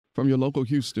From your local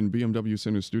Houston BMW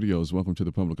Center studios, welcome to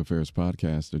the Public Affairs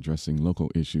Podcast, addressing local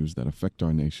issues that affect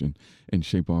our nation and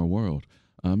shape our world.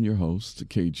 I'm your host,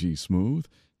 KG Smooth,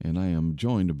 and I am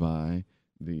joined by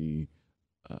the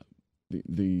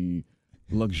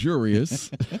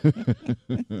luxurious You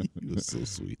were so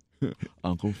sweet.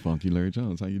 Uncle Funky Larry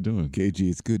Jones. How you doing? KG,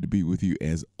 it's good to be with you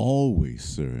as always,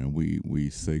 sir. And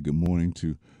we say good morning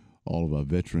to all of our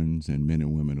veterans and men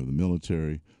and women of the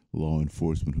military, law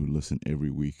enforcement who listen every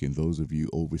week, and those of you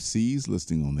overseas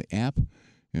listening on the app,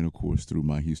 and of course through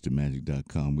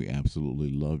myhoustonmagic.com. We absolutely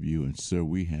love you. And sir,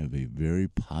 we have a very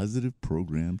positive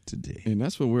program today. And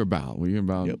that's what we're about. We're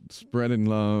about spreading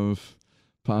love,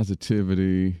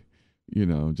 positivity,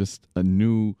 just a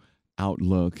new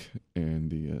outlook.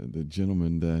 And the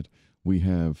gentleman that we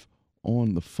have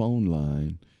on the phone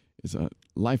line is a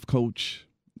life coach,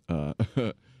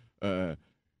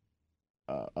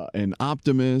 an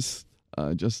optimist,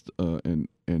 an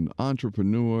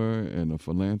entrepreneur, and a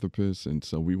philanthropist. And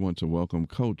so we want to welcome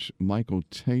Coach Michael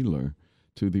Taylor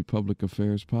to the Public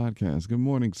Affairs Podcast. Good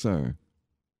morning, sir.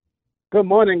 Good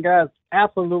morning, guys.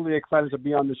 Absolutely excited to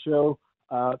be on the show.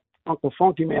 Uncle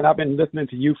Funky, man, I've been listening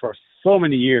to you for so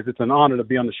many years. It's an honor to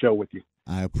be on the show with you.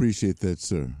 I appreciate that,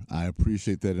 sir. I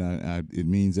appreciate that. It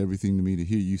means everything to me to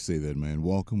hear you say that, man.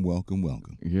 Welcome, welcome,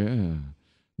 welcome. Yeah.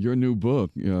 Your new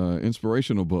book,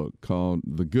 inspirational book called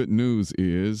The Good News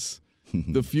Is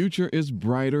The Future is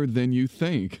Brighter Than You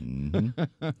Think.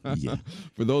 Mm-hmm. Yeah.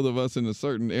 For those of us in a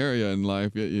certain area in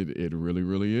life, it really,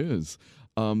 really is.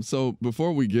 So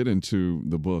before we get into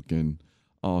the book and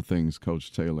all things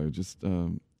Coach Taylor, just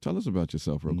tell us about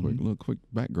yourself real quick, a little quick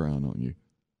background on you.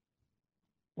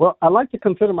 Well, I like to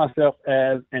consider myself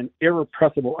as an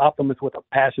irrepressible optimist with a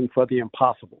passion for the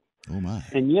impossible. Oh, my.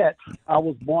 And yet, I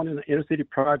was born in the inner city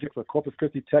projects of Corpus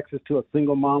Christi, Texas, to a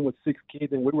single mom with 6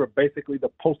 kids, and we were basically the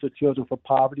poster children for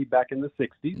poverty back in the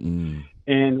 60s.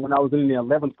 And when I was in the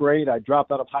 11th grade, I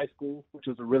dropped out of high school, which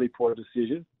was a really poor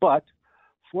decision. But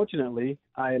fortunately,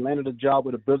 I landed a job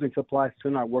with a building supply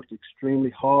center. I worked extremely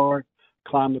hard,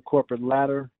 climbed the corporate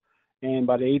ladder, and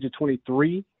by the age of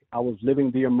 23, I was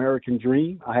living the American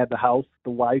dream. I had the house,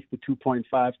 the wife, the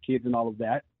 2.5 kids, and all of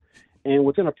that. And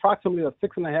within approximately a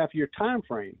 6.5-year time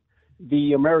frame,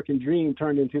 the American dream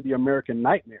turned into the American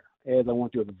nightmare as I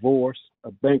went through a divorce, a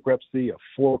bankruptcy, a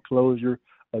foreclosure,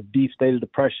 a deep state of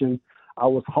depression. I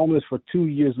was homeless for 2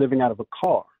 years living out of a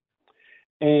car.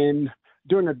 And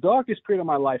during the darkest period of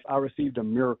my life, I received a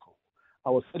miracle.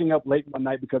 I was sitting up late one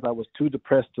night because I was too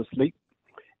depressed to sleep.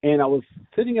 And I was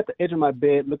sitting at the edge of my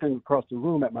bed looking across the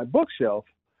room at my bookshelf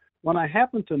when I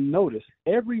happened to notice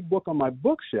every book on my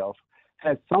bookshelf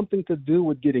had something to do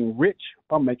with getting rich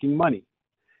or making money.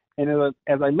 And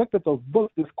as I looked at those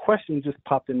books, this question just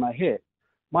popped in my head.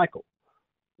 Michael,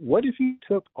 what if you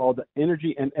took all the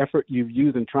energy and effort you've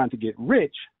used in trying to get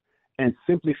rich and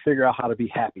simply figure out how to be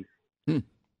happy? And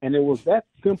it was that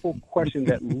simple question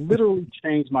that literally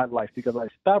changed my life, because I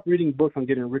stopped reading books on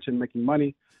getting rich and making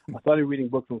money. I started reading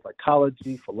books on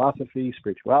psychology, philosophy,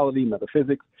 spirituality,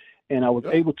 metaphysics, and I was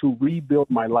able to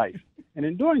rebuild my life. And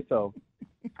in doing so,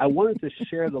 I wanted to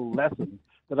share the lessons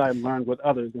that I learned with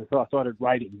others, and so I started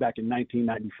writing back in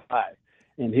 1995.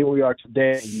 And here we are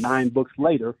today, 9 books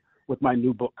later, with my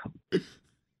new book.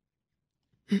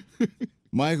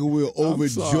 Michael, we're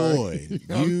overjoyed.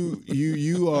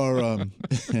 You are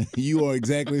you are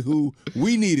exactly who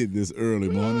we needed this early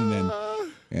morning,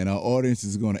 and our audience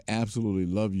is going to absolutely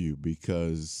love you,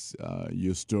 because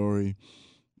your story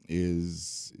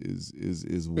is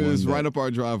one it's right up our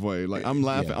driveway. Like, I'm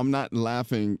laughing. Yeah. I'm not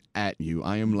laughing at you.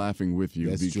 I am laughing with you.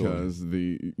 That's because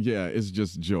joy. It's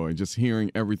just joy. Just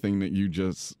hearing everything that you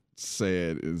just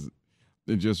said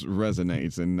it just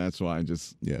resonates, and that's why I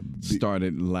just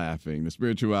started laughing. The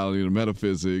spirituality, the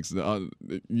metaphysics,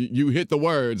 you hit the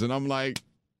words, and I'm like.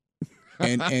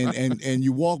 And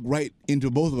you walk right into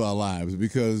both of our lives,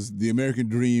 because the American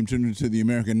dream turned into the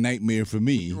American nightmare for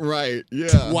me. Right,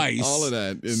 yeah. Twice. All of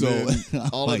that. And so then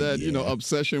all of that,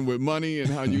 obsession with money and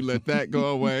how you let that go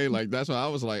away. Like, that's why I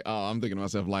was like, I'm thinking to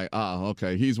myself, like,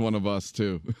 okay, he's one of us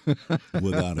too.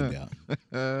 Without a doubt.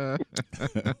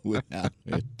 Without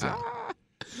a doubt.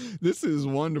 This is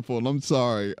wonderful. I'm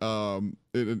sorry.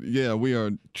 We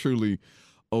are truly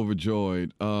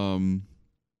overjoyed.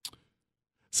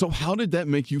 So how did that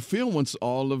make you feel once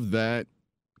all of that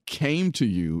came to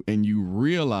you and you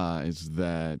realized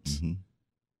that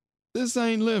this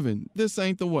ain't living, this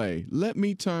ain't the way? Let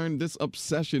me turn this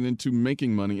obsession into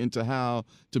making money, into how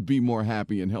to be more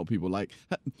happy and help people. Like,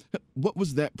 what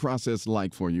was that process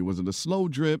like for you? Was it a slow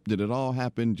drip? Did it all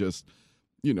happen just,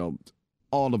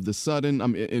 all of the sudden? I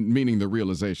mean, meaning the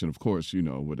realization, of course,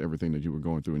 with everything that you were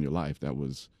going through in your life, that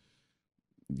was,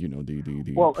 the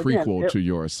prequel again, to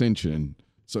your ascension.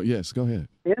 So, yes, go ahead.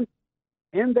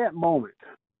 In that moment,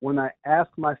 when I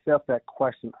asked myself that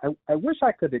question, I wish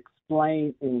I could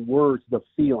explain in words the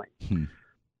feeling.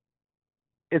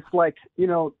 It's like,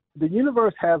 the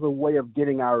universe has a way of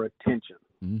getting our attention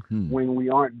when we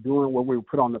aren't doing what we were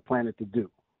put on the planet to do.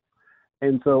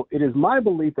 And so it is my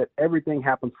belief that everything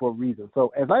happens for a reason.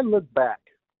 So as I look back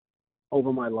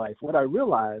over my life, what I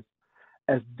realized,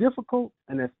 as difficult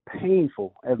and as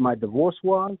painful as my divorce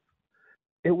was,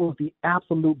 it was the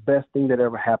absolute best thing that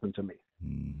ever happened to me.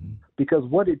 Because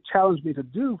what it challenged me to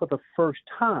do for the first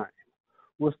time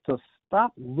was to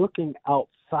stop looking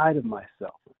outside of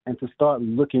myself and to start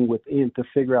looking within to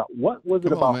figure out what was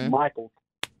it about Michael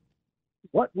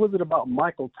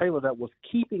Taylor that was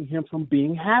keeping him from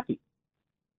being happy.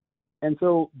 And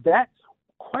so that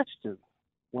question,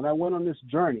 when I went on this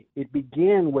journey, it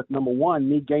began with, number one,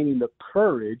 me gaining the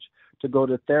courage to go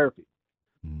to therapy,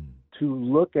 to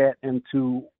look at and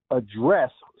to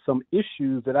address some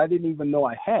issues that I didn't even know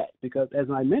I had. Because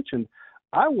as I mentioned,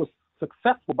 I was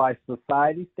successful by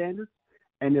society standards.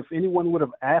 And if anyone would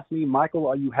have asked me, Michael,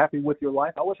 are you happy with your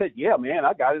life? I would have said, yeah, man,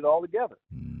 I got it all together.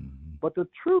 But the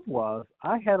truth was,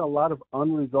 I had a lot of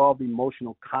unresolved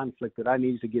emotional conflict that I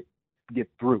needed to get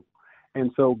through.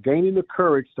 And so gaining the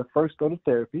courage to first go to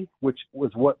therapy, which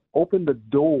was what opened the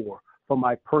door for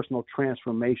my personal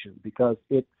transformation, because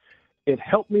it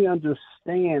helped me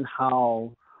understand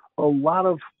how a lot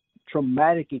of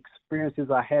traumatic experiences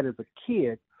I had as a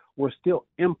kid were still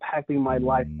impacting my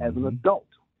life as an adult.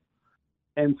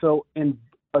 And so in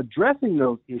addressing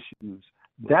those issues,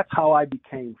 that's how I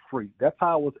became free. That's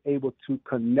how I was able to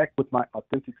connect with my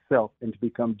authentic self and to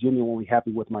become genuinely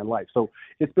happy with my life. So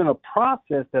it's been a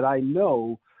process that I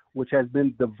know which has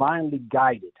been divinely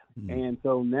guided. And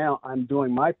so now I'm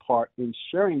doing my part in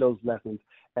sharing those lessons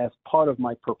as part of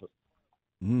my purpose.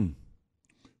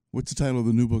 What's the title of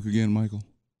the new book again, Michael?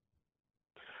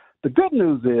 The good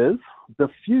news is the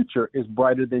future is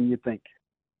brighter than you think.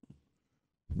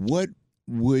 What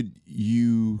would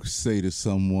you say to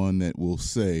someone that will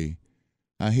say,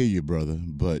 I hear you, brother,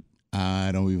 but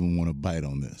I don't even want to bite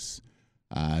on this.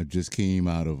 I just came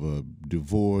out of a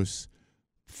divorce,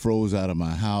 froze out of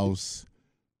my house,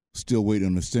 still waiting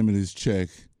on a stimulus check.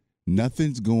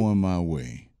 Nothing's going my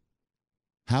way.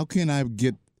 How can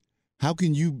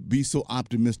you be so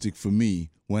optimistic for me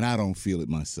when I don't feel it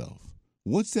myself?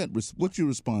 What's your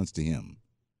response to him?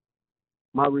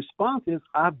 My response is,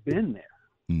 I've been there.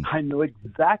 I know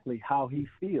exactly how he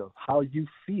feels, how you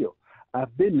feel.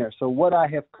 I've been there. So what I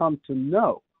have come to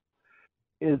know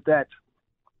is that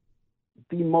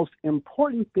the most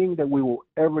important thing that we will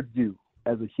ever do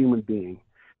as a human being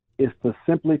is to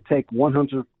simply take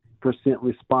 100%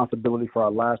 responsibility for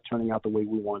our lives turning out the way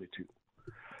we want it to.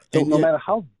 So no matter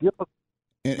how difficult.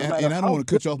 And I don't want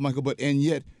to cut you off, Michael, and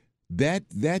yet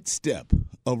that step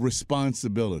of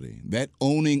responsibility, that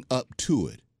owning up to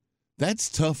it,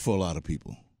 that's tough for a lot of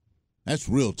people. That's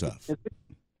real tough.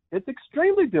 It's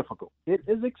extremely difficult. It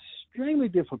is extremely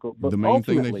difficult. But the main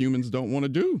thing that humans don't want to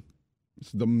do.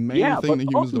 It's the main thing that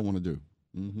humans don't want to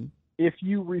do. If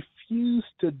you refuse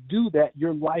to do that,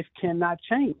 your life cannot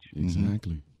change.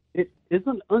 Exactly. It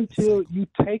isn't until you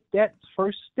take that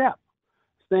first step,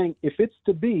 saying, if it's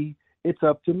to be, it's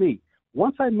up to me.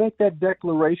 Once I make that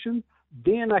declaration,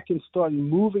 then I can start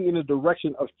moving in a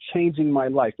direction of changing my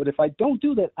life. But if I don't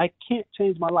do that, I can't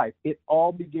change my life. It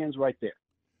all begins right there.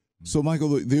 So, Michael,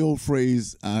 the old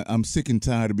phrase, I'm sick and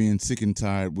tired of being sick and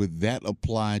tired, would that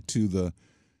apply to the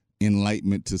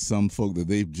enlightenment to some folk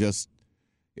that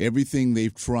everything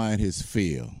they've tried has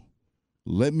failed?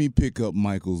 Let me pick up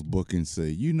Michael's book and say,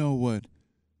 you know what?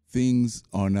 Things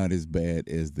are not as bad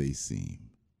as they seem.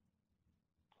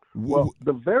 Well,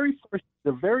 the very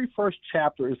first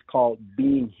chapter is called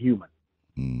Being Human.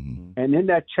 And in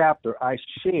that chapter, I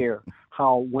share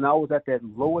how when I was at that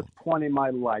lowest point in my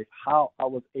life, how I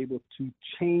was able to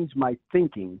change my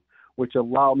thinking, which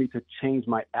allowed me to change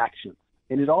my actions.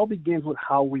 And it all begins with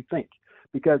how we think.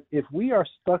 Because if we are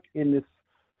stuck in this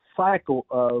cycle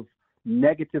of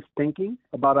negative thinking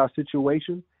about our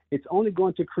situation, it's only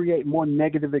going to create more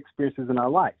negative experiences in our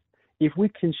life. If we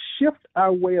can shift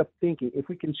our way of thinking, if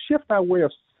we can shift our way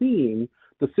of seeing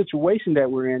the situation that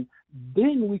we're in,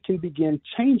 then we can begin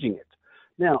changing it.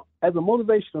 Now, as a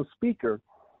motivational speaker,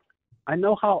 I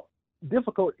know how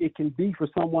difficult it can be for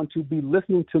someone to be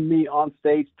listening to me on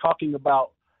stage talking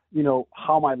about,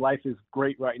 how my life is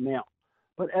great right now.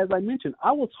 But as I mentioned,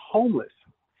 I was homeless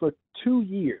for 2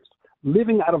 years,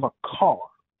 living out of a car.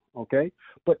 okay?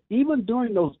 But even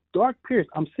during those dark periods,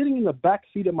 I'm sitting in the back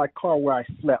seat of my car where I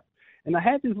slept, and I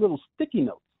had these little sticky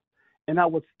notes. And I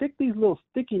would stick these little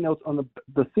sticky notes on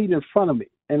the seat in front of me.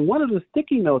 And one of the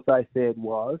sticky notes I said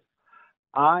was,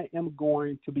 I am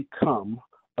going to become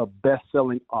a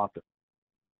best-selling author.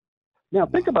 Now,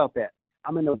 think about that.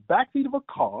 I'm in the backseat of a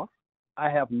car.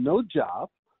 I have no job,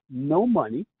 no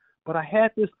money, but I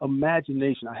had this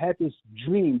imagination. I had this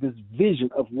dream, this vision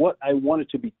of what I wanted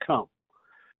to become.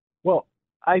 Well,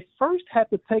 I first had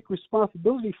to take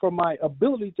responsibility for my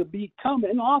ability to become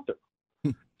an author.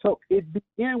 So it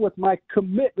began with my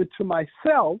commitment to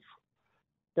myself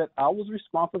that I was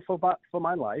responsible for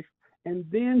my life, and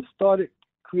then started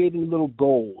creating little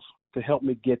goals to help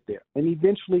me get there. And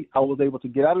eventually I was able to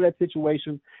get out of that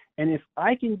situation. And if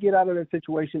I can get out of that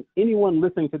situation, anyone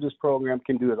listening to this program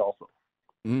can do it also.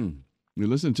 You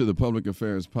listen to the Public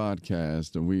Affairs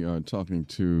Podcast, and we are talking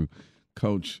to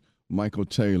Coach Michael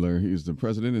Taylor. He's the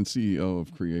president and CEO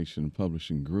of Creation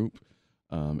Publishing Group.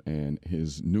 And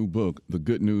his new book, The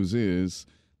Good News Is,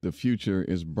 The Future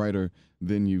is Brighter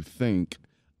Than You Think,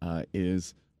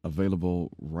 is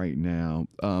available right now.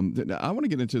 I want to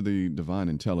get into the divine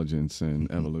intelligence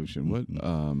and evolution. What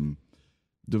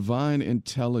divine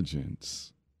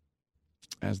intelligence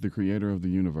as the creator of the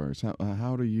universe,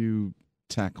 how do you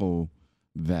tackle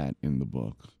that in the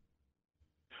book?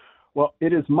 Well,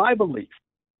 it is my belief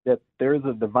that there is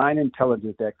a divine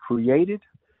intelligence that created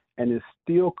and is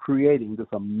still creating this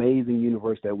amazing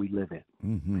universe that we live in.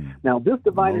 Mm-hmm. Now, this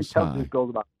divine Most intelligence high.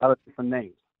 goes by a lot of different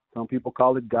names. Some people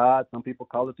call it God. Some people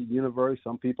call it the universe.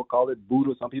 Some people call it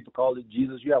Buddha. Some people call it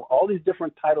Jesus. You have all these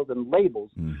different titles and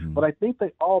labels, but I think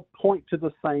they all point to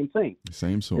the same thing.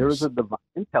 Same source. There is a divine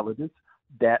intelligence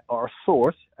that our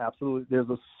source, absolutely, there's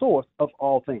a source of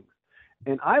all things.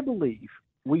 And I believe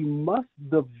we must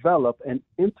develop an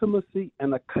intimacy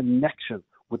and a connection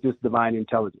with this divine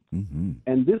intelligence. Mm-hmm.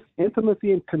 And this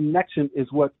intimacy and connection is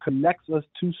what connects us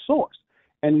to source.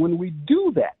 And when we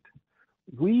do that,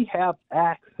 we have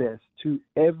access to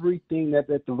everything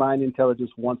that divine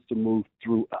intelligence wants to move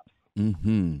through us.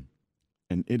 Mm-hmm.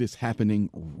 And it is happening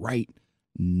right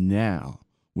now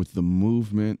with the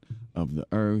movement of the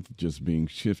earth just being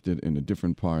shifted in a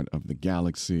different part of the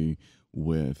galaxy,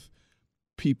 with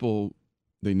people,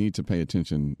 they need to pay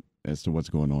attention as to what's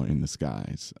going on in the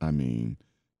skies. I mean,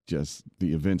 just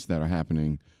the events that are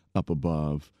happening up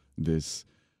above, this,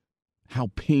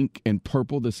 how pink and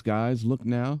purple the skies look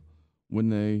now when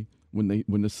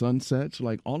the sun sets,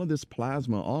 like all of this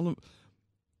plasma,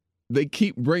 they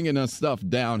keep bringing us stuff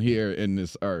down here in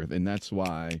this earth, and that's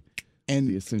why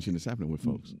the ascension is happening with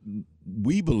folks.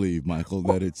 We believe, Michael,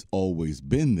 that it's always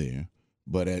been there,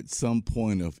 but at some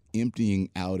point of emptying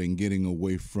out and getting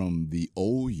away from the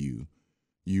old you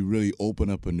really open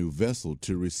up a new vessel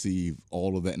to receive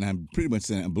all of that. And I'm pretty much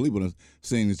saying, I believe what I'm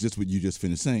saying is just what you just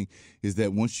finished saying, is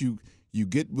that once you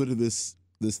get rid of this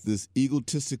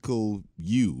egotistical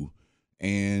you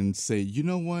and say, you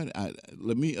know what,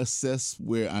 let me assess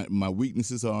where my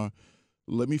weaknesses are.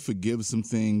 Let me forgive some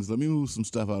things. Let me move some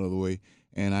stuff out of the way.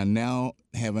 And I now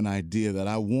have an idea that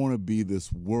I want to be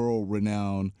this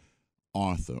world-renowned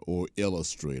author or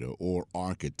illustrator or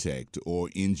architect or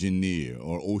engineer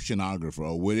or oceanographer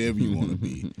or whatever you want to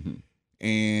be.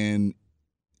 And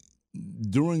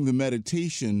during the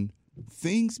meditation,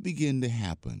 things begin to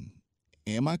happen.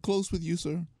 Am I close with you,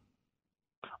 sir?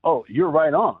 Oh, you're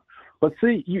right on. But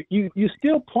see, you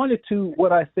still pointed to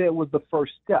what I said was the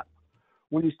first step.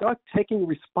 When you start taking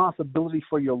responsibility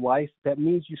for your life, that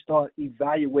means you start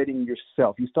evaluating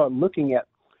yourself. You start looking at,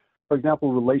 for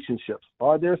example, relationships.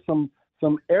 Are there some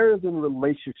areas in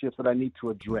relationships that I need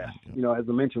to address? You know, as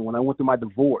I mentioned, when I went through my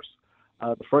divorce,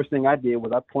 the first thing I did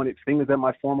was I pointed fingers at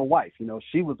my former wife. You know,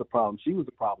 she was the problem. She was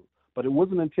the problem. But it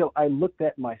wasn't until I looked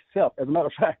at myself. As a matter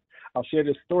of fact, I'll share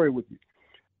this story with you.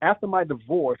 After my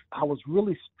divorce, I was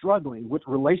really struggling with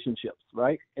relationships,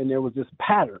 right? And there was this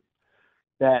pattern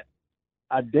that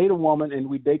I date a woman and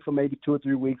we date for maybe 2 or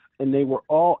 3 weeks, and they were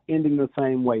all ending the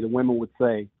same way. The women would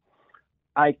say,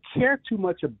 I care too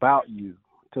much about you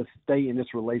to stay in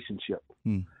this relationship.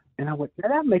 And I went,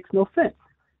 that makes no sense.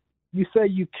 You say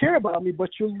you care about me, but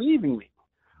you're leaving me.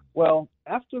 Well,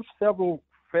 after several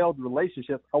failed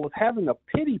relationships, I was having a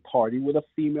pity party with a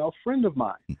female friend of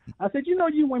mine. I said, you know,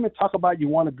 you women talk about you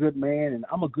want a good man and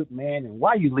I'm a good man, and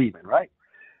why are you leaving, right?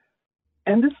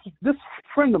 And this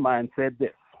friend of mine said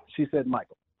this. She said,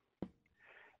 Michael,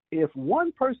 if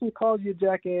one person calls you a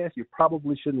jackass, you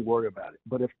probably shouldn't worry about it.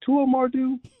 But if 2 or more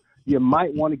do, you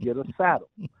might want to get a saddle.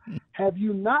 Have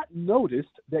you not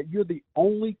noticed that you're the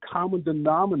only common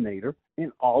denominator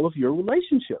in all of your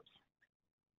relationships?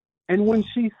 And when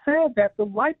she said that, the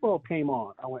light bulb came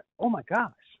on. I went, oh my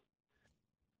gosh,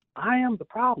 I am the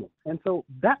problem. And so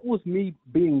that was me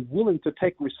being willing to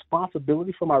take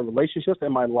responsibility for my relationships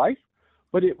and my life.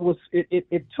 But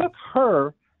it took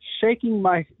her shaking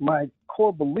my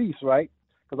core beliefs, right?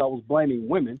 Because I was blaming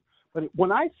women. But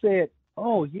when I said,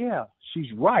 oh yeah,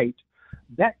 she's right,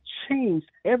 that changed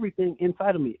everything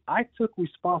inside of me. I took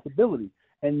responsibility.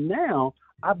 And now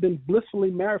I've been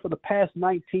blissfully married for the past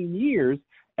 19 years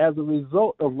as a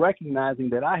result of recognizing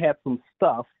that I had some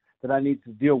stuff that I needed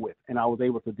to deal with, and I was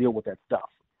able to deal with that stuff.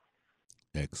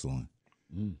 Excellent.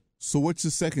 So what's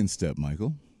the second step,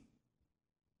 Michael?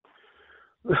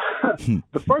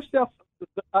 The first step,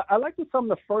 I like to sum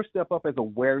the first step up as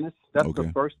awareness. That's Okay.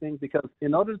 the first thing, because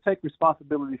in order to take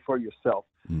responsibility for yourself,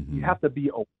 you have to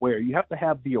be aware. You have to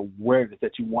have the awareness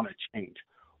that you want to change.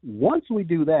 Once we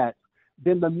do that,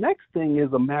 then the next thing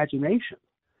is imagination.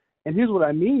 And here's what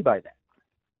I mean by that.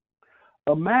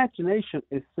 Imagination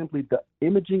is simply the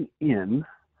imaging in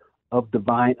of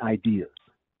divine ideas.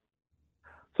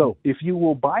 So if you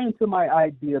will buy into my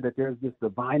idea that there's this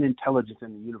divine intelligence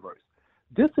in the universe,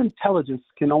 this intelligence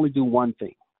can only do one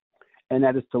thing, and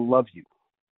that is to love you,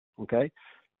 okay?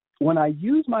 When I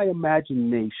use my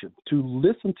imagination to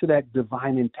listen to that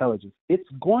divine intelligence, it's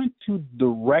going to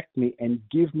direct me and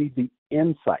give me the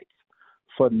insights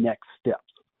for next steps.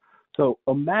 So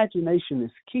imagination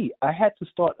is key. I had to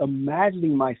start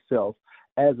imagining myself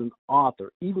as an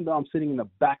author, even though I'm sitting in the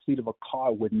backseat of a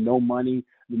car with no money,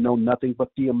 no nothing,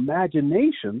 but the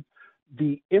imagination,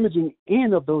 the imaging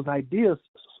in of those ideas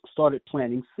started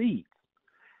planting seeds.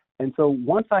 And so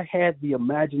once I had the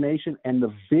imagination and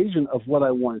the vision of what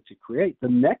I wanted to create, the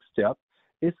next step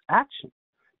is action.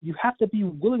 You have to be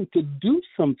willing to do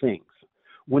some things.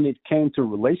 When it came to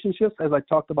relationships, as I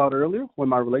talked about earlier, when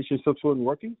my relationships weren't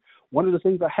working, one of the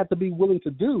things I had to be willing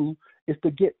to do is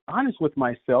to get honest with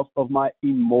myself of my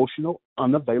emotional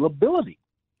unavailability.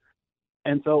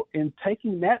 And so in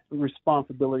taking that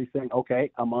responsibility, saying,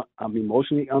 okay, I'm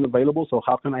emotionally unavailable, so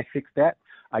how can I fix that?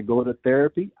 I go to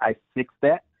therapy, I fix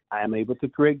that, I am able to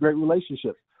create great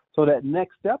relationships. So that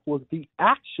next step was the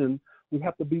action. We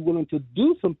have to be willing to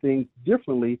do some things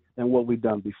differently than what we've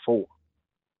done before.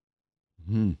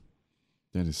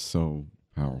 That is so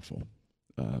powerful.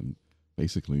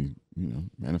 Basically,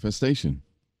 manifestation.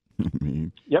 I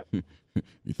mean, Yep.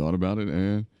 You thought about it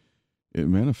and it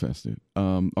manifested.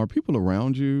 Are people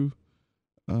around you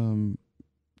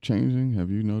changing?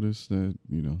 Have you noticed that,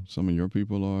 some of your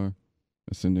people are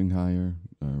ascending higher,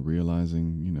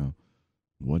 realizing,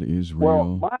 what is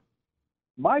real? Well,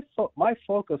 my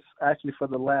focus actually for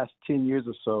the last 10 years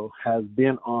or so has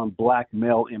been on Black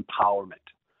male empowerment.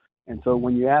 And so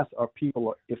when you ask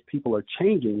if people are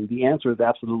changing, the answer is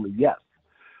absolutely yes.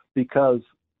 Because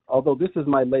although this is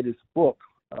my latest book,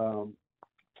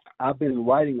 I've been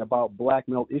writing about Black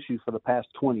male issues for the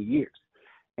past 20 years.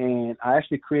 And I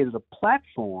actually created a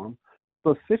platform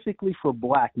specifically for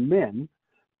Black men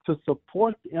to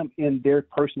support them in their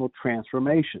personal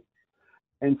transformation.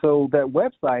 And so that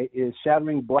website is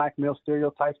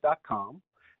shatteringBlackMaleStereotypes.com.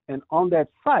 And on that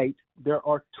site, there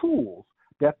are tools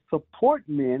that support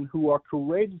men who are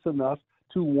courageous enough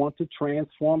to want to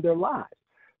transform their lives.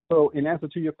 So in answer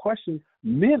to your question,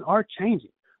 men are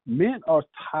changing. Men are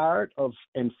tired of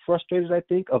and frustrated, I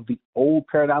think, of the old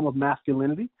paradigm of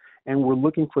masculinity, and we're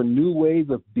looking for new ways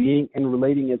of being and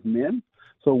relating as men.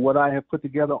 So what I have put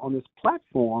together on this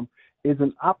platform is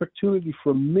an opportunity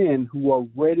for men who are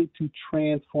ready to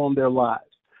transform their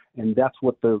lives. And that's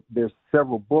what there's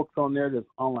several books on there. There's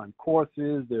online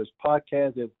courses, there's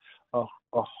podcasts, there's a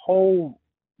whole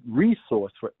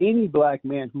resource for any Black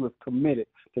man who is committed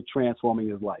to transforming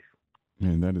his life.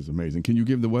 Man, that is amazing. Can you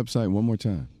give the website one more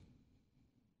time?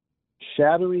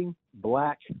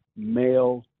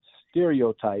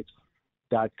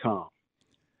 ShatteringBlackMaleStereotypes.com.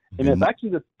 And it's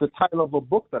actually the title of a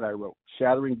book that I wrote,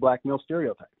 Shattering Black Male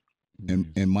Stereotypes.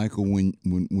 And Michael, when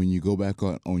you go back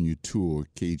on your tour,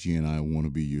 KG and I want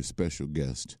to be your special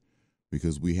guest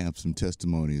because we have some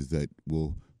testimonies that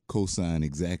will co-sign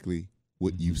exactly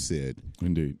what you said.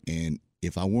 Indeed. And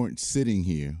if I weren't sitting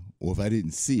here or if I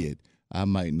didn't see it, I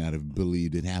might not have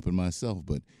believed it happened myself.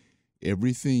 But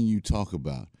everything you talk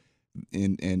about,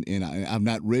 and I've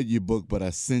not read your book, but I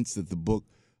sense that the book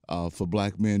for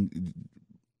Black men,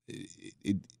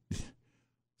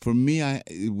 for me,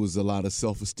 it was a lot of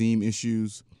self-esteem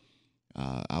issues.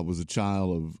 I was a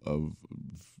child of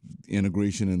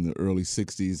integration in the early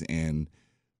 60s, and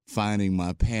finding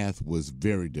my path was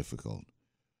very difficult.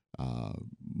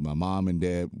 My mom and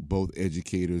dad, both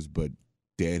educators, but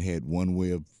dad had one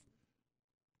way of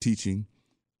teaching,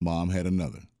 mom had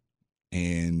another.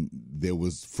 and there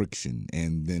was friction,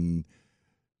 and then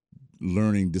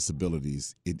learning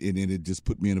disabilities. It just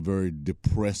put me in a very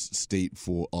depressed state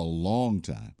for a long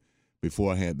time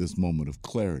before I had this moment of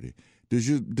clarity. Does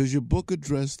your book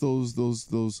address those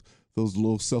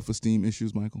low self-esteem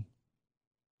issues, Michael?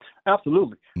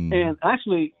 Absolutely. And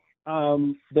actually,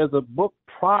 there's a book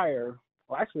prior.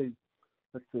 Well, actually,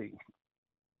 let's see.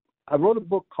 I wrote a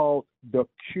book called The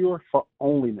Cure for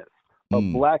Onlyness, A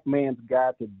Black Man's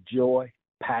Guide to Joy,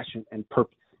 Passion, and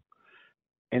Purpose.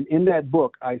 And in that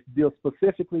book, I deal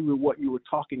specifically with what you were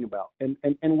talking about. And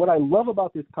what I love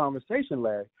about this conversation,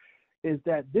 Larry, is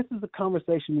that this is a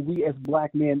conversation we as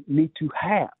Black men need to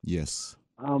have. Yes.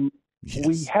 Yes.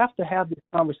 We have to have this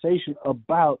conversation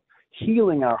about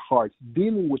healing our hearts,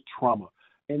 dealing with trauma.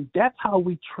 And that's how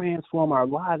we transform our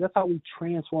lives. That's how we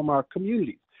transform our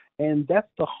communities. And that's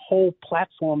the whole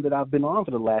platform that I've been on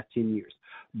for the last 10 years.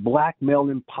 Black male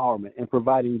empowerment and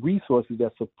providing resources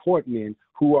that support men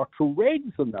who are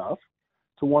courageous enough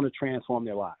to want to transform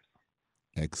their lives.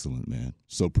 Excellent, man.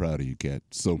 So proud of you, Kat.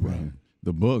 So proud. Man,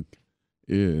 the book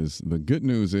the good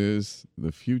news is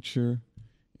the future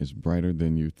is brighter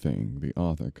than you think. The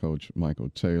author, Coach Michael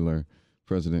Taylor,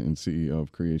 President and CEO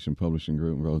of Creation Publishing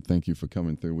Group. Bro, thank you for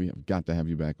coming through. We have got to have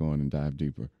you back on and dive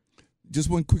deeper. Just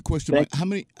one quick question. How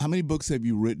many books have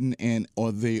you written, and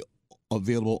are they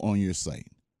available on your site?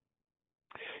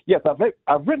 Yes,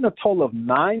 I've written a total of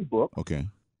 9 books. Okay.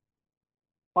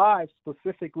 5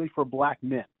 specifically for Black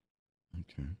men.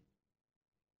 Okay.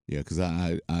 Yeah, because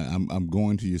I'm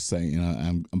going to your site, and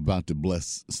I'm about to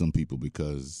bless some people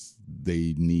because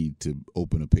they need to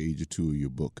open a page or two of your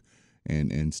book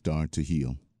and start to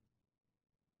heal.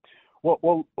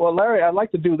 Well, Larry, I'd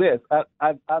like to do this.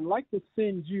 I'd like to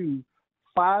send you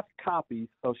 5 copies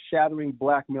of Shattering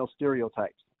Black Male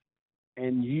Stereotypes,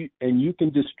 and you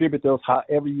can distribute those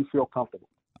however you feel comfortable.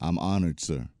 I'm honored,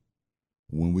 sir.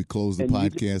 When we close the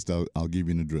podcast, I'll give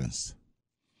you an address.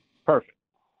 Perfect.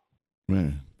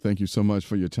 Man, thank you so much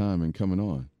for your time and coming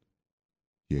on.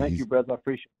 Yeah, thank you, brother. I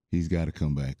appreciate it. He's got to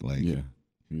come back, every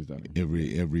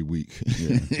week.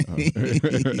 Yeah.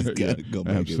 He's got to come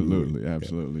back.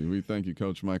 Absolutely. We thank you,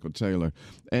 Coach Michael Taylor.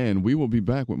 And we will be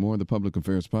back with more of the Public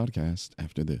Affairs Podcast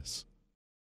after this.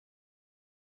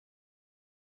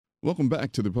 Welcome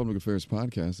back to the Public Affairs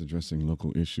Podcast, addressing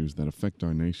local issues that affect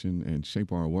our nation and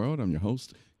shape our world. I'm your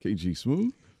host, KG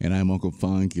Smooth. And I'm Uncle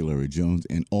Funky Larry Jones.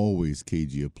 And always,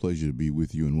 KG, a pleasure to be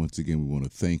with you. And once again, we want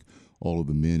to thank all of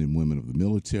the men and women of the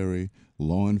military,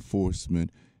 law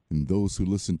enforcement, and those who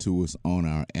listen to us on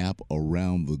our app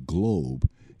around the globe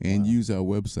and use our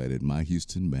website at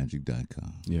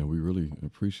myhoustonmagic.com. Yeah, we really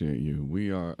appreciate you.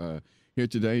 We are here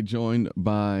today joined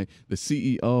by the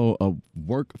CEO of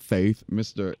WorkFaith,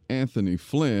 Mr. Anthony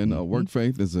Flynn.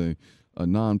 WorkFaith is a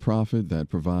nonprofit that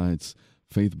provides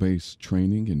faith-based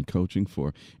training and coaching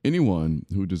for anyone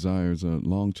who desires a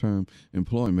long-term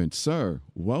employment. Sir,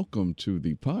 welcome to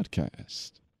the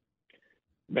podcast.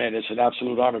 Man, it's an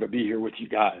absolute honor to be here with you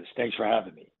guys. Thanks for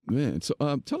having me. Man, so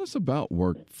tell us about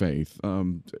WorkFaith.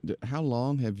 How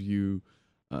long have you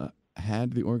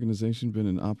had the organization been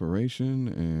in operation,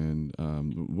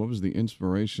 and what was the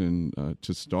inspiration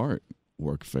to start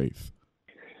WorkFaith?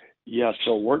 Yeah,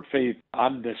 so WorkFaith,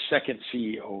 I'm the second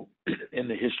CEO in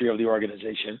the history of the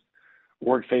organization.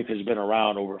 WorkFaith has been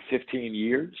around over 15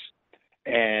 years,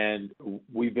 and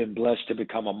we've been blessed to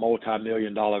become a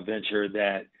multi-million-dollar venture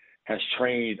that has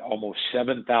trained almost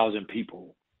 7,000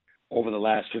 people over the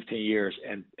last 15 years,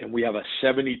 and we have a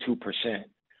 72%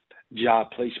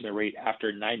 job placement rate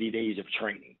after 90 days of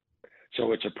training.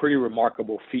 So it's a pretty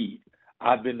remarkable feat.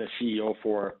 I've been the CEO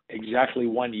for exactly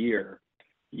 1 year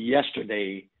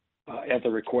yesterday at the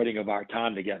recording of our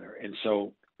time together. And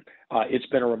so it's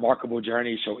been a remarkable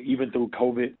journey. So even through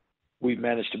COVID, we've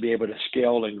managed to be able to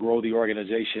scale and grow the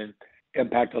organization,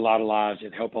 impact a lot of lives,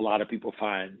 and help a lot of people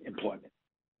find employment.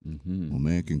 Mm-hmm. Well,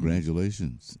 man,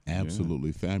 congratulations.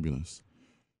 Absolutely fabulous.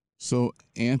 So,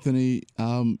 Anthony,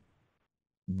 how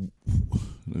do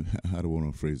I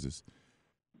want to phrase this?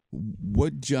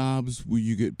 What jobs will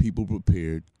you get people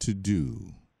prepared to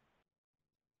do?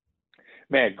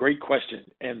 Man, great question.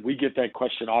 And we get that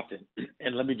question often.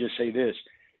 And let me just say this,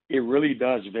 it really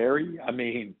does vary. I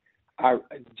mean,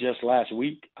 just last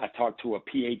week, I talked to a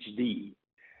PhD,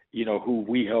 who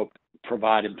we helped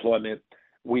provide employment.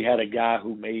 We had a guy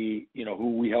who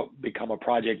we helped become a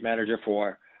project manager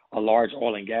for a large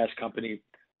oil and gas company.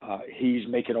 He's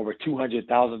making over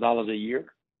 $200,000 a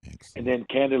year. Excellent. And then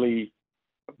candidly,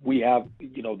 we have,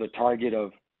 the target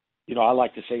of, I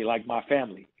like to say like my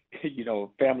family,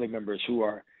 family members who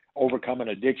are overcoming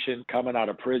addiction, coming out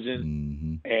of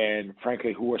prison, and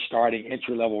frankly, who are starting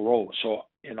entry-level roles. So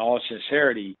in all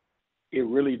sincerity, it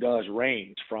really does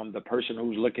range from the person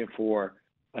who's looking for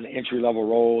an entry-level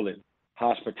role in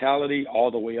hospitality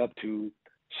all the way up to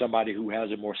somebody who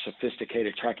has a more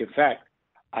sophisticated track. In fact,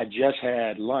 I just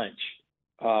had lunch,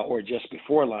 or just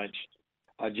before lunch,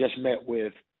 I just met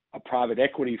with a private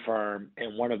equity firm,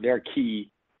 and one of their key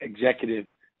executive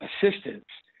assistants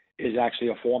is actually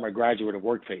a former graduate of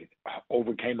WorkFaith,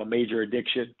 overcame a major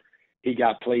addiction. He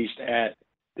got placed at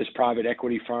this private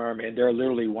equity firm, and they're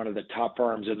literally one of the top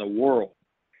firms in the world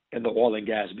in the oil and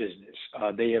gas business.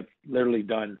 They have literally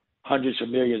done hundreds of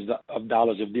millions of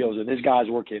dollars of deals, and this guy's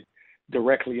working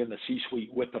directly in the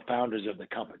C-suite with the founders of the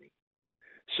company.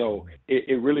 So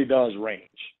it really does range.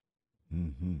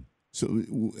 Mm-hmm. So,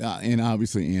 and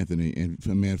obviously, Anthony, and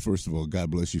man, first of all,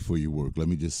 God bless you for your work. Let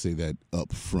me just say that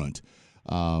up front.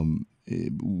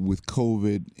 With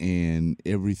COVID and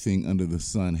everything under the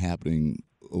sun happening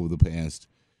over the past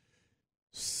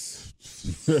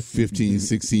 15,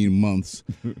 16 months,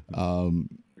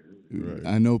 right.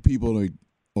 I know people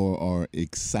are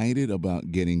excited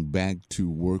about getting back to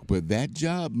work, but that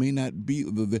job may not be,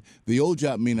 the old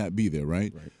job may not be there,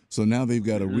 right? So now they've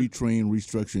got to retrain,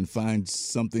 restructure, and find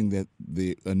something that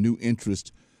a new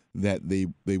interest that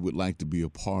they would like to be a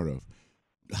part of.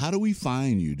 How do we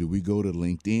find you? Do we go to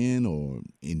LinkedIn or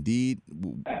Indeed?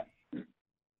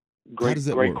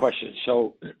 Great question.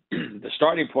 So the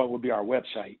starting point would be our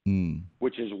website,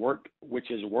 which is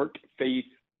workfaith.org.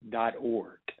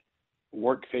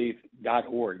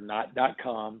 Workfaith.org, not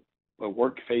 .com, but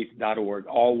workfaith.org,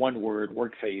 all one word,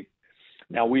 WorkFaith.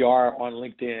 Now we are on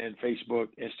LinkedIn, Facebook,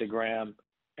 Instagram,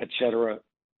 etc.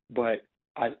 But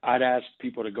I'd ask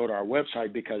people to go to our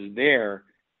website, because there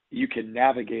you can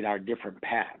navigate our different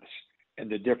paths and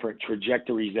the different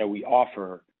trajectories that we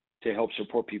offer to help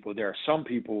support people. There are some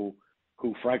people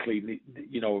who, frankly,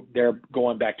 they're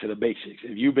going back to the basics.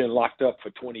 If you've been locked up for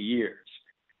 20 years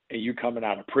and you're coming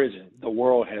out of prison, the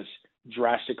world has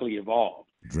drastically evolved.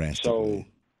 So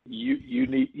you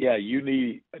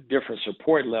need a different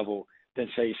support level than,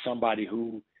 say, somebody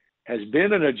who has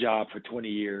been in a job for 20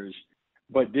 years,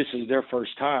 but this is their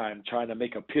first time trying to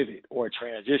make a pivot or a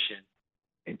transition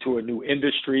into a new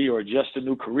industry or just a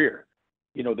new career.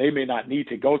 They may not need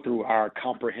to go through our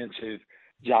comprehensive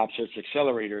job search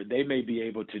accelerator. They may be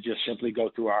able to just simply go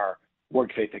through our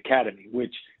WorkFaith Academy,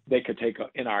 which they could take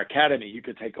in our academy. You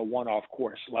could take a one-off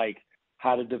course like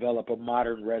how to develop a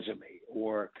modern resume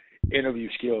or interview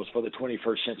skills for the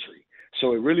 21st century.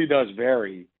 So it really does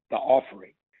vary, the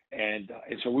offering. And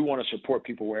so we want to support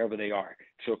people wherever they are.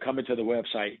 So coming to the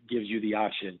website gives you the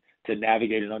option to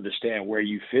navigate and understand where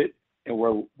you fit and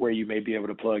where you may be able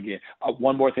to plug in.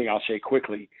 One more thing I'll say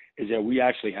quickly is that we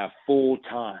actually have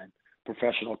full-time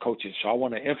professional coaches. So I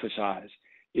want to emphasize,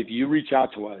 if you reach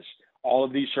out to us, all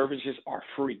of these services are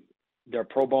free. They're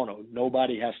pro bono.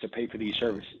 Nobody has to pay for these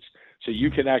services. So you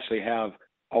can actually have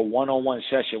a one-on-one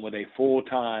session with a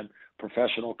full-time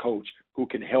professional coach who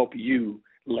can help you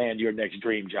land your next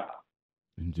dream job.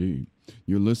 Indeed.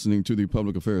 You're listening to the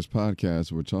Public Affairs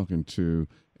Podcast. We're talking to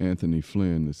Anthony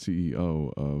Flynn, the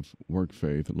CEO of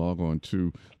WorkFaith. Log on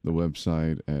to the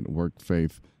website at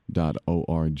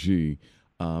workfaith.org.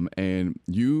 And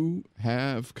you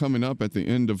have coming up at the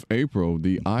end of April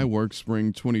the iWork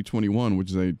Spring 2021,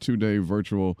 which is a 2-day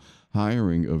virtual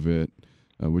hiring event,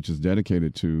 which is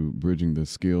dedicated to bridging the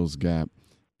skills gap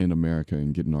in America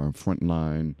and getting our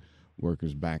frontline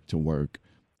workers back to work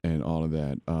and all of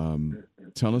that.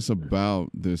 Tell us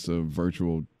about this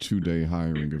virtual 2-day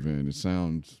hiring event. It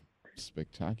sounds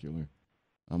spectacular.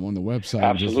 I'm on the website.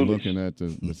 Absolutely. Just looking at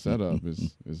the setup.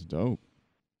 It's dope.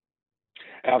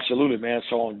 Absolutely, man.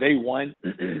 So on day one,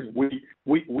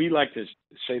 we like to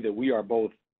say that we are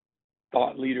both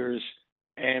thought leaders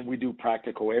and we do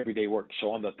practical everyday work. So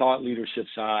on the thought leadership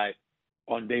side,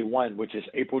 on day one, which is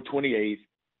April 28th,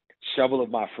 several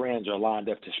of my friends are lined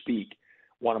up to speak.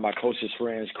 One of my closest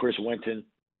friends, Chris Winton,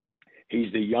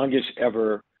 he's the youngest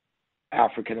ever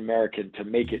African-American to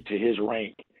make it to his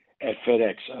rank at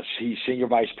FedEx. He's senior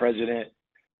vice president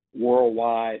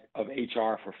worldwide of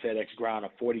HR for FedEx Ground, a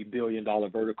 $40 billion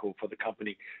vertical for the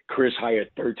company. Chris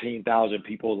hired 13,000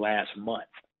 people last month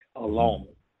alone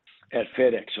at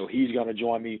FedEx. So he's going to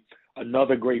join me.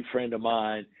 Another great friend of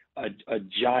mine, a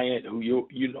giant who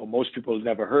you know most people have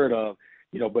never heard of,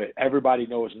 but everybody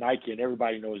knows Nike and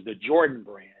everybody knows the Jordan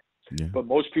brand. Yeah. But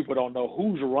most people don't know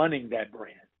who's running that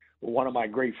brand. Well, one of my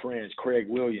great friends, Craig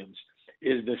Williams,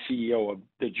 is the CEO of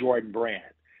the Jordan brand.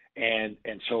 And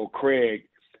so Craig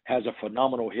has a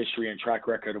phenomenal history and track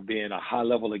record of being a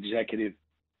high-level executive.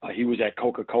 He was at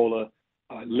Coca-Cola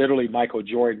literally Michael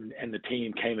Jordan and the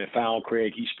team came and found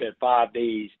Craig. He spent 5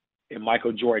 days in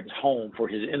Michael Jordan's home for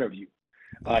his interview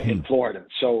in Florida.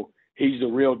 So he's the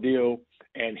real deal,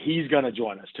 and he's going to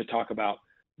join us to talk about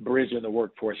bridging the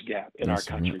workforce gap in our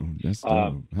country. That's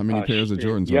dope. How many pairs of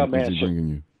Jordans is he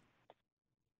bringing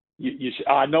you?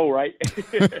 I know, right?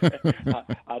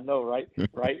 I know, right?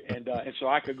 Right. And so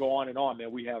I could go on and on,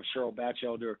 man. We have Cheryl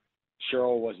Batchelder.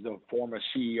 Cheryl was the former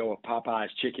CEO of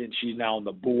Popeye's Chicken. She's now on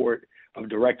the board of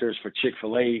directors for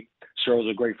Chick-fil-A. Cheryl's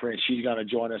a great friend. She's going to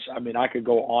join us. I mean, I could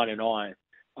go on and on.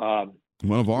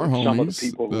 One of our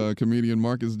homies, comedian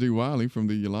Marcus D. Wiley from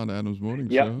the Yolanda Adams Morning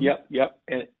Show. Yep.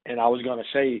 And I was going to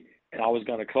say, and I was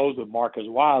going to close with Marcus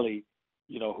Wiley,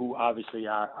 you know, who obviously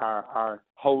our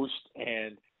host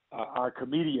and our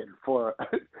comedian for,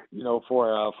 you know,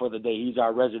 for the day. He's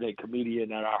our resident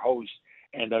comedian and our host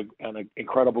and an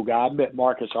incredible guy. I met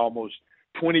Marcus almost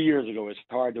 20 years ago. It's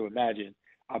hard to imagine.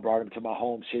 I brought him to my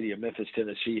home city of Memphis,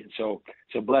 Tennessee. And so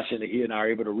it's a blessing that he and I are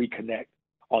able to reconnect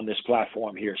on this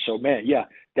platform here. So, man, yeah,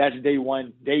 that's day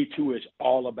one. Day two is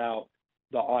all about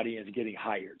the audience getting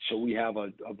hired. So we have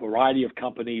a variety of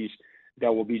companies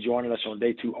that will be joining us on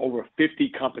day two. Over 50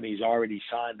 companies already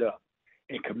signed up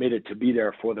and committed to be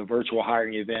there for the virtual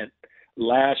hiring event.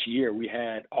 Last year, we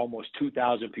had almost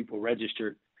 2,000 people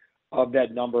registered. Of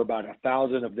that number, about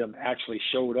 1,000 of them actually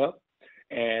showed up.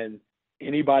 And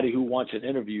anybody who wants an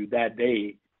interview that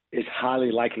day is highly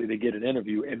likely to get an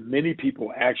interview. And many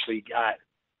people actually got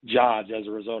jobs as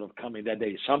a result of coming that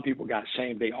day. Some people got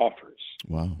same-day offers.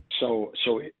 Wow. So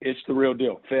it's the real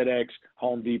deal. FedEx,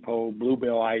 Home Depot,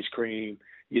 Bluebell Ice Cream,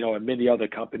 you know, and many other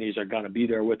companies are going to be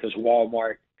there with us,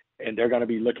 Walmart, and they're going to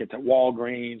be looking to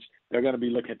Walgreens. They're going to be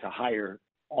looking to hire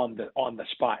on the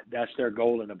spot. That's their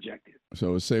goal and objective.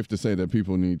 So it's safe to say that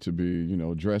people need to be, you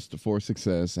know, dressed for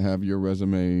success, have your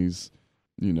resumes,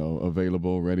 you know,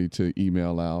 available, ready to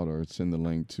email out or send the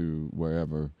link to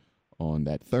wherever on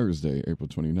that Thursday, April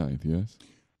 29th, yes?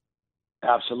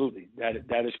 Absolutely.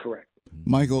 That is correct.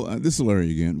 Michael, this is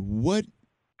Larry again. What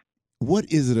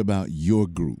is it about your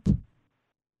group?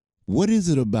 What is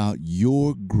it about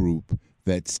your group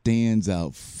that stands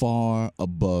out far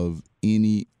above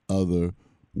any other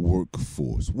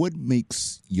workforce? What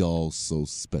makes y'all so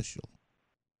special?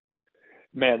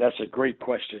 Man, that's a great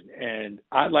question. And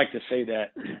I'd like to say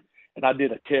that, and I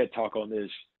did a TED Talk on this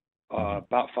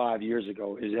about 5 years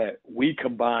ago, is that we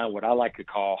combine what I like to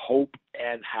call hope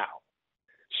and how.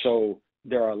 So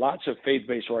there are lots of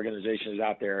faith-based organizations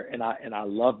out there, and I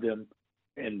love them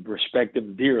and respect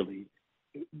them dearly.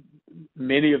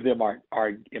 Many of them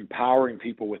are empowering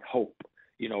people with hope.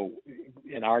 You know,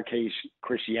 in our case,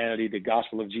 Christianity, the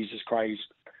gospel of Jesus Christ,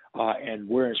 and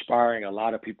we're inspiring a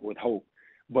lot of people with hope.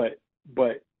 But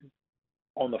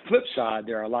on the flip side,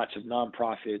 there are lots of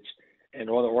nonprofits and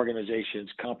other organizations,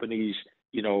 companies,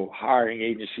 you know, hiring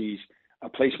agencies,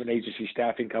 placement agencies,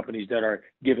 staffing companies that are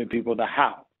giving people the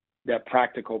how, that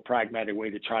practical, pragmatic way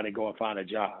to try to go and find a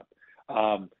job.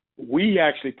 We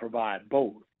actually provide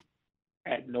both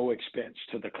at no expense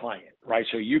to the client, right?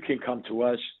 So you can come to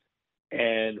us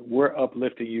and we're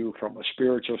uplifting you from a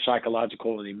spiritual,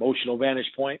 psychological, and emotional vantage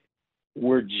point.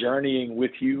 We're journeying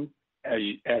with you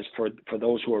as for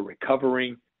those who are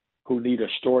recovering, who need a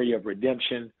story of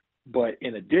redemption. But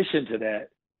in addition to that,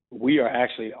 we are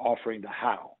actually offering the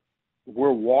how.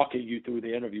 We're walking you through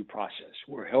the interview process.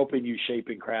 We're helping you shape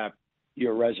and craft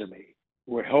your resume.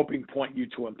 We're helping point you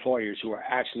to employers who are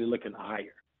actually looking to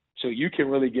hire. So you can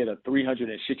really get a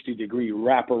 360-degree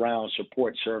wraparound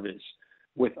support service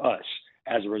with us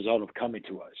as a result of coming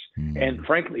to us. Mm-hmm. And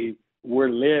frankly, we're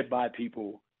led by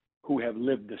people who have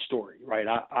lived the story, right?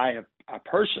 I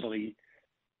personally,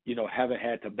 you know, haven't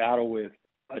had to battle with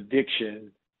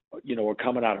addiction, you know, or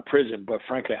coming out of prison, but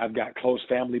frankly, I've got close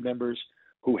family members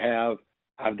who have.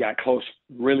 I've got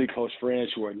really close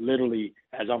friends who are literally,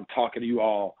 as I'm talking to you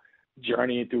all,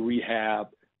 journeying through rehab,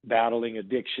 battling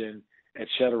addiction,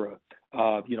 etc.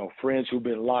 You know, friends who've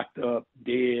been locked up,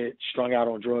 dead, strung out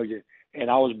on drugs. And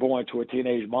I was born to a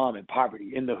teenage mom in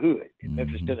poverty in the hood in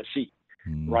Memphis, Tennessee,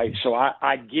 right? So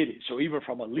I get it. So even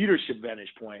from a leadership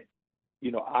vantage point,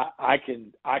 you know, I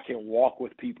can walk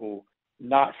with people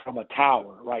not from a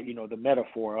tower, right? You know, the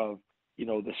metaphor of, you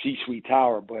know, the C-suite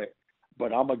tower, but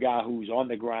I'm a guy who's on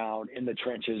the ground in the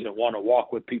trenches and want to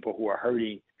walk with people who are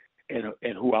hurting and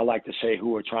who I like to say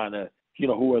who are trying to, you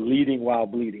know, who are leading while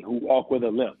bleeding, who walk with a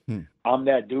limp. I'm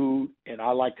that dude, and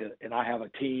I have a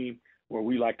team where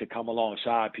we like to come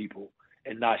alongside people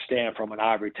and not stand from an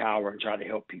ivory tower and try to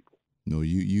help people. No,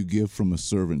 you give from a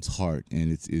servant's heart,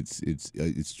 and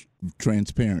it's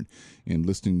transparent. And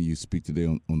listening to you speak today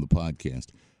on the podcast,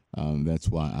 that's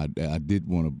why I did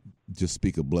want to just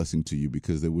speak a blessing to you,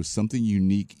 because there was something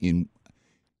unique in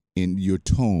your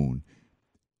tone.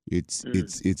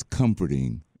 It's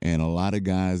comforting, and a lot of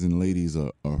guys and ladies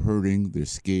are hurting. They're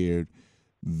scared.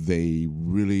 They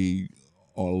really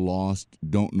are lost,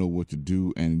 don't know what to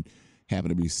do, and happen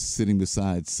to be sitting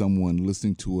beside someone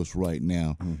listening to us right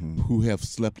now who have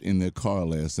slept in their car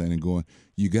last night and going,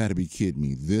 "You got to be kidding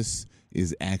me. This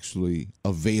is actually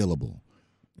available."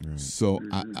 Right. So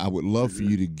I would love for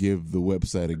you to give the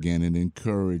website again and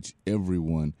encourage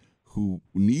everyone who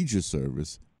needs your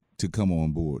service to come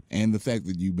on board. And the fact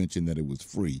that you mentioned that it was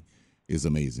free is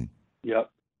amazing. Yep.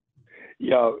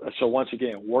 Yeah. So once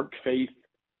again, workfaith.org.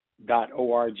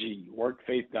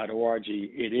 Workfaith.org.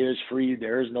 It is free.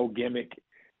 There is no gimmick.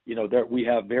 That we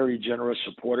have very generous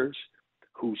supporters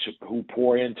who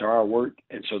pour into our work,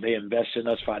 and so they invest in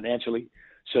us financially.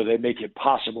 So they make it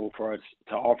possible for us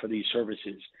to offer these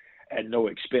services at no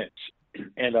expense.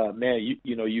 And man,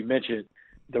 you mentioned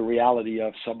the reality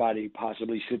of somebody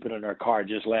possibly sleeping in their car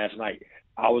just last night.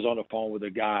 I was on the phone with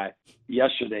a guy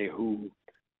yesterday who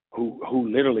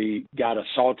literally got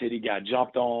assaulted. He got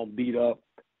jumped on, beat up,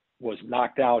 was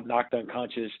knocked out, knocked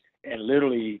unconscious, and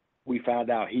literally we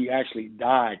found out he actually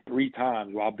died 3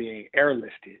 times while being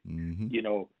airlifted,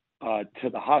 to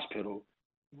the hospital.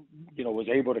 Was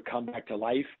able to come back to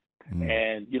life.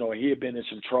 And, he had been in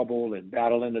some trouble and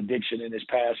battling addiction in his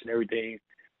past and everything.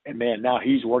 And, man, now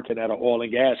he's working at an oil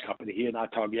and gas company. He and I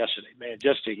talked yesterday, man,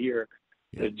 just to hear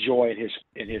the joy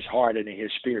in his heart and in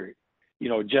his spirit.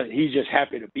 He's just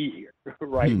happy to be here,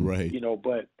 right? Right.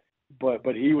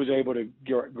 But he was able to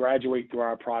graduate through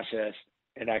our process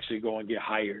and actually go and get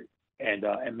hired. And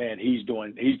man, he's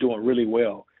doing really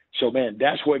well. So, man,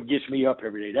 that's what gets me up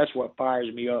every day. That's what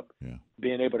fires me up,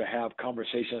 being able to have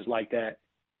conversations like that.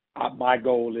 My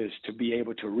goal is to be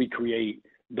able to recreate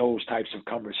those types of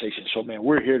conversations. So, man,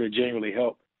 we're here to genuinely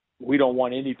help. We don't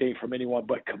want anything from anyone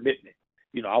but commitment.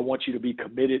 I want you to be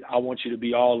committed. I want you to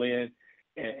be all in,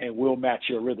 and we'll match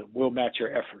your rhythm. We'll match your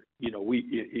effort.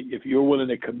 If you're willing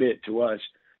to commit to us,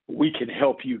 we can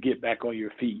help you get back on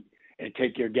your feet and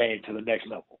take your game to the next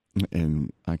level.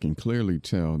 And I can clearly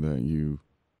tell that you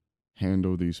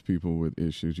handle these people with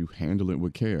issues. You handle it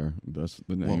with care. That's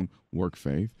the name,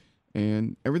 WorkFaith.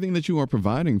 And everything that you are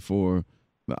providing for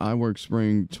the iWork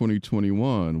Spring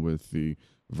 2021 with the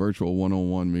virtual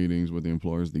one-on-one meetings with the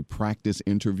employers, the practice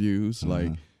interviews,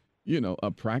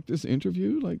 a practice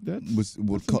interview like that.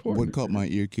 What caught my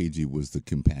ear, KG, was the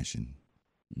compassion.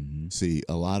 See,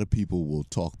 a lot of people will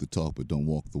talk the talk but don't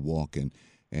walk the walk, and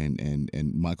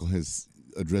Michael has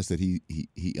addressed that.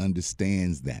 He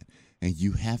understands that. And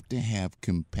you have to have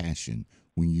compassion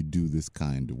when you do this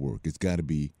kind of work. It's just got to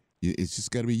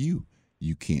be you.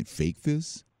 You can't fake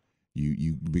this.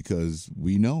 Because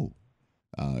we know,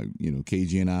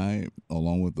 KG and I,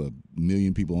 along with 1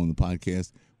 million people on the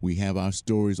podcast, we have our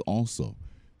stories also.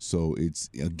 So it's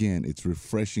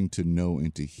refreshing to know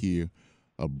and to hear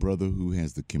a brother who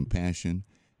has the compassion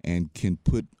and can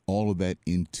put all of that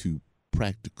into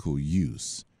practical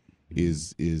use.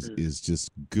 Is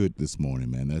just good this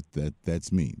morning, man.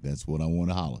 That's me. That's what I want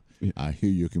to holler. I hear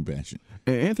your compassion.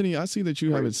 And Anthony, I see that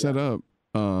you have it set up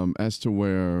as to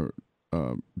where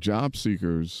job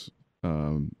seekers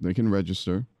they can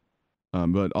register,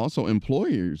 but also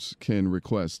employers can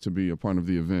request to be a part of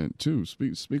the event too.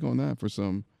 Speak on that for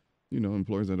some,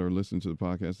 employers that are listening to the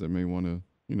podcast that may want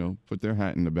to, put their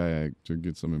hat in the bag to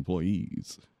get some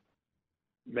employees.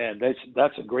 Man,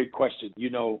 that's a great question.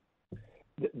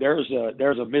 There's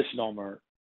a misnomer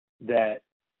that,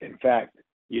 in fact,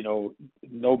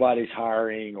 nobody's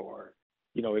hiring, or,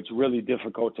 it's really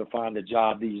difficult to find a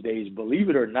job these days. Believe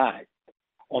it or not,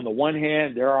 on the one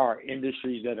hand, there are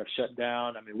industries that have shut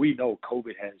down. I mean, we know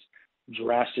COVID has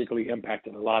drastically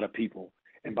impacted a lot of people.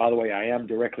 And by the way, I am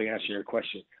directly answering your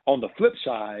question. On the flip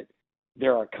side,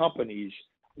 there are companies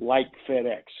like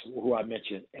FedEx, who I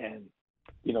mentioned, and,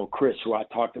 Chris, who I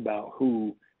talked about,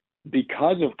 who,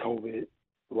 because of COVID,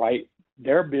 right,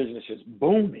 their business is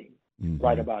booming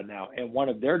right about now. And one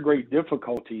of their great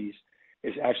difficulties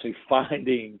is actually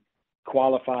finding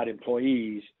qualified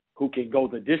employees who can go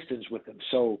the distance with them.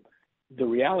 So the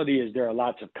reality is there are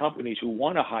lots of companies who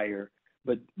want to hire,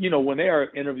 but, when they are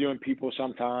interviewing people,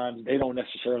 sometimes they don't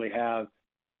necessarily have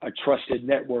a trusted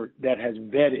network that has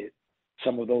vetted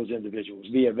some of those individuals.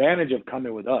 The advantage of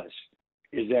coming with us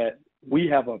is that we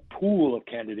have a pool of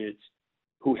candidates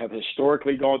who have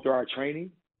historically gone through our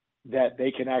training that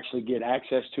they can actually get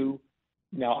access to.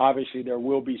 Now, obviously, there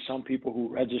will be some people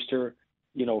who register,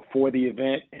 for the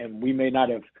event, and we may not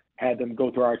have had them go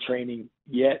through our training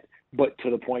yet, but to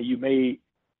the point you made,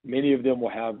 Many of them will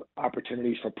have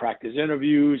opportunities for practice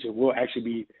interviews, and we'll actually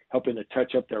be helping to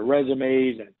touch up their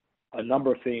resumes and a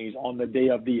number of things on the day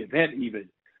of the event even.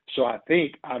 So I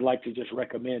think I'd like to just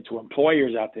recommend to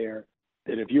employers out there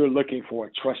that if you're looking for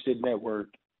a trusted network,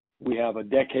 we have a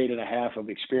decade and a half of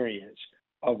experience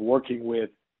of working with,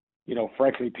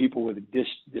 frankly, people with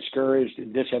discouraged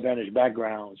and disadvantaged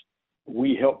backgrounds.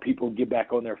 We help people get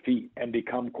back on their feet and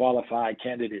become qualified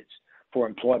candidates for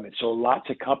employment. So lots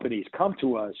of companies come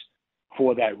to us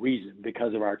for that reason,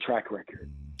 because of our track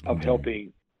record of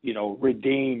helping,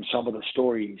 redeem some of the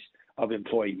stories of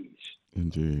employees.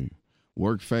 Indeed.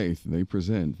 WorkFaith, they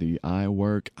present the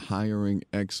iWork Hiring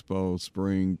Expo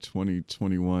Spring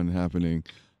 2021 happening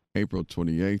April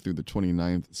 28th through the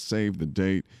 29th. Save the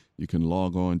date. You can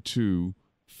log on to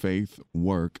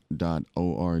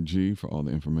faithwork.org for all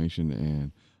the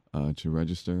information and to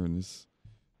register. And this,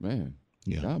 man,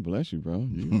 God bless you, bro.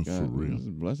 You got for real.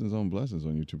 blessings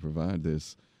on you to provide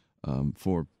this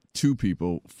for two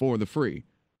people for the free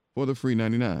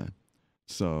 99.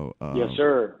 So yes,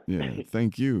 sir. Yeah,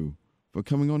 thank you for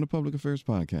coming on the Public Affairs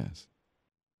Podcast.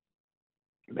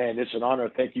 Man, it's an honor.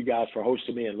 Thank you guys for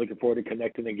hosting me, and looking forward to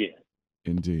connecting again.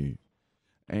 Indeed.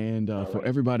 And for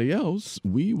everybody else,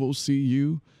 we will see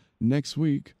you next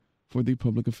week for the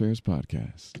Public Affairs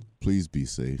Podcast. Please be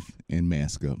safe and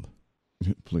mask up.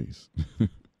 Please.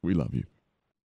 We love you.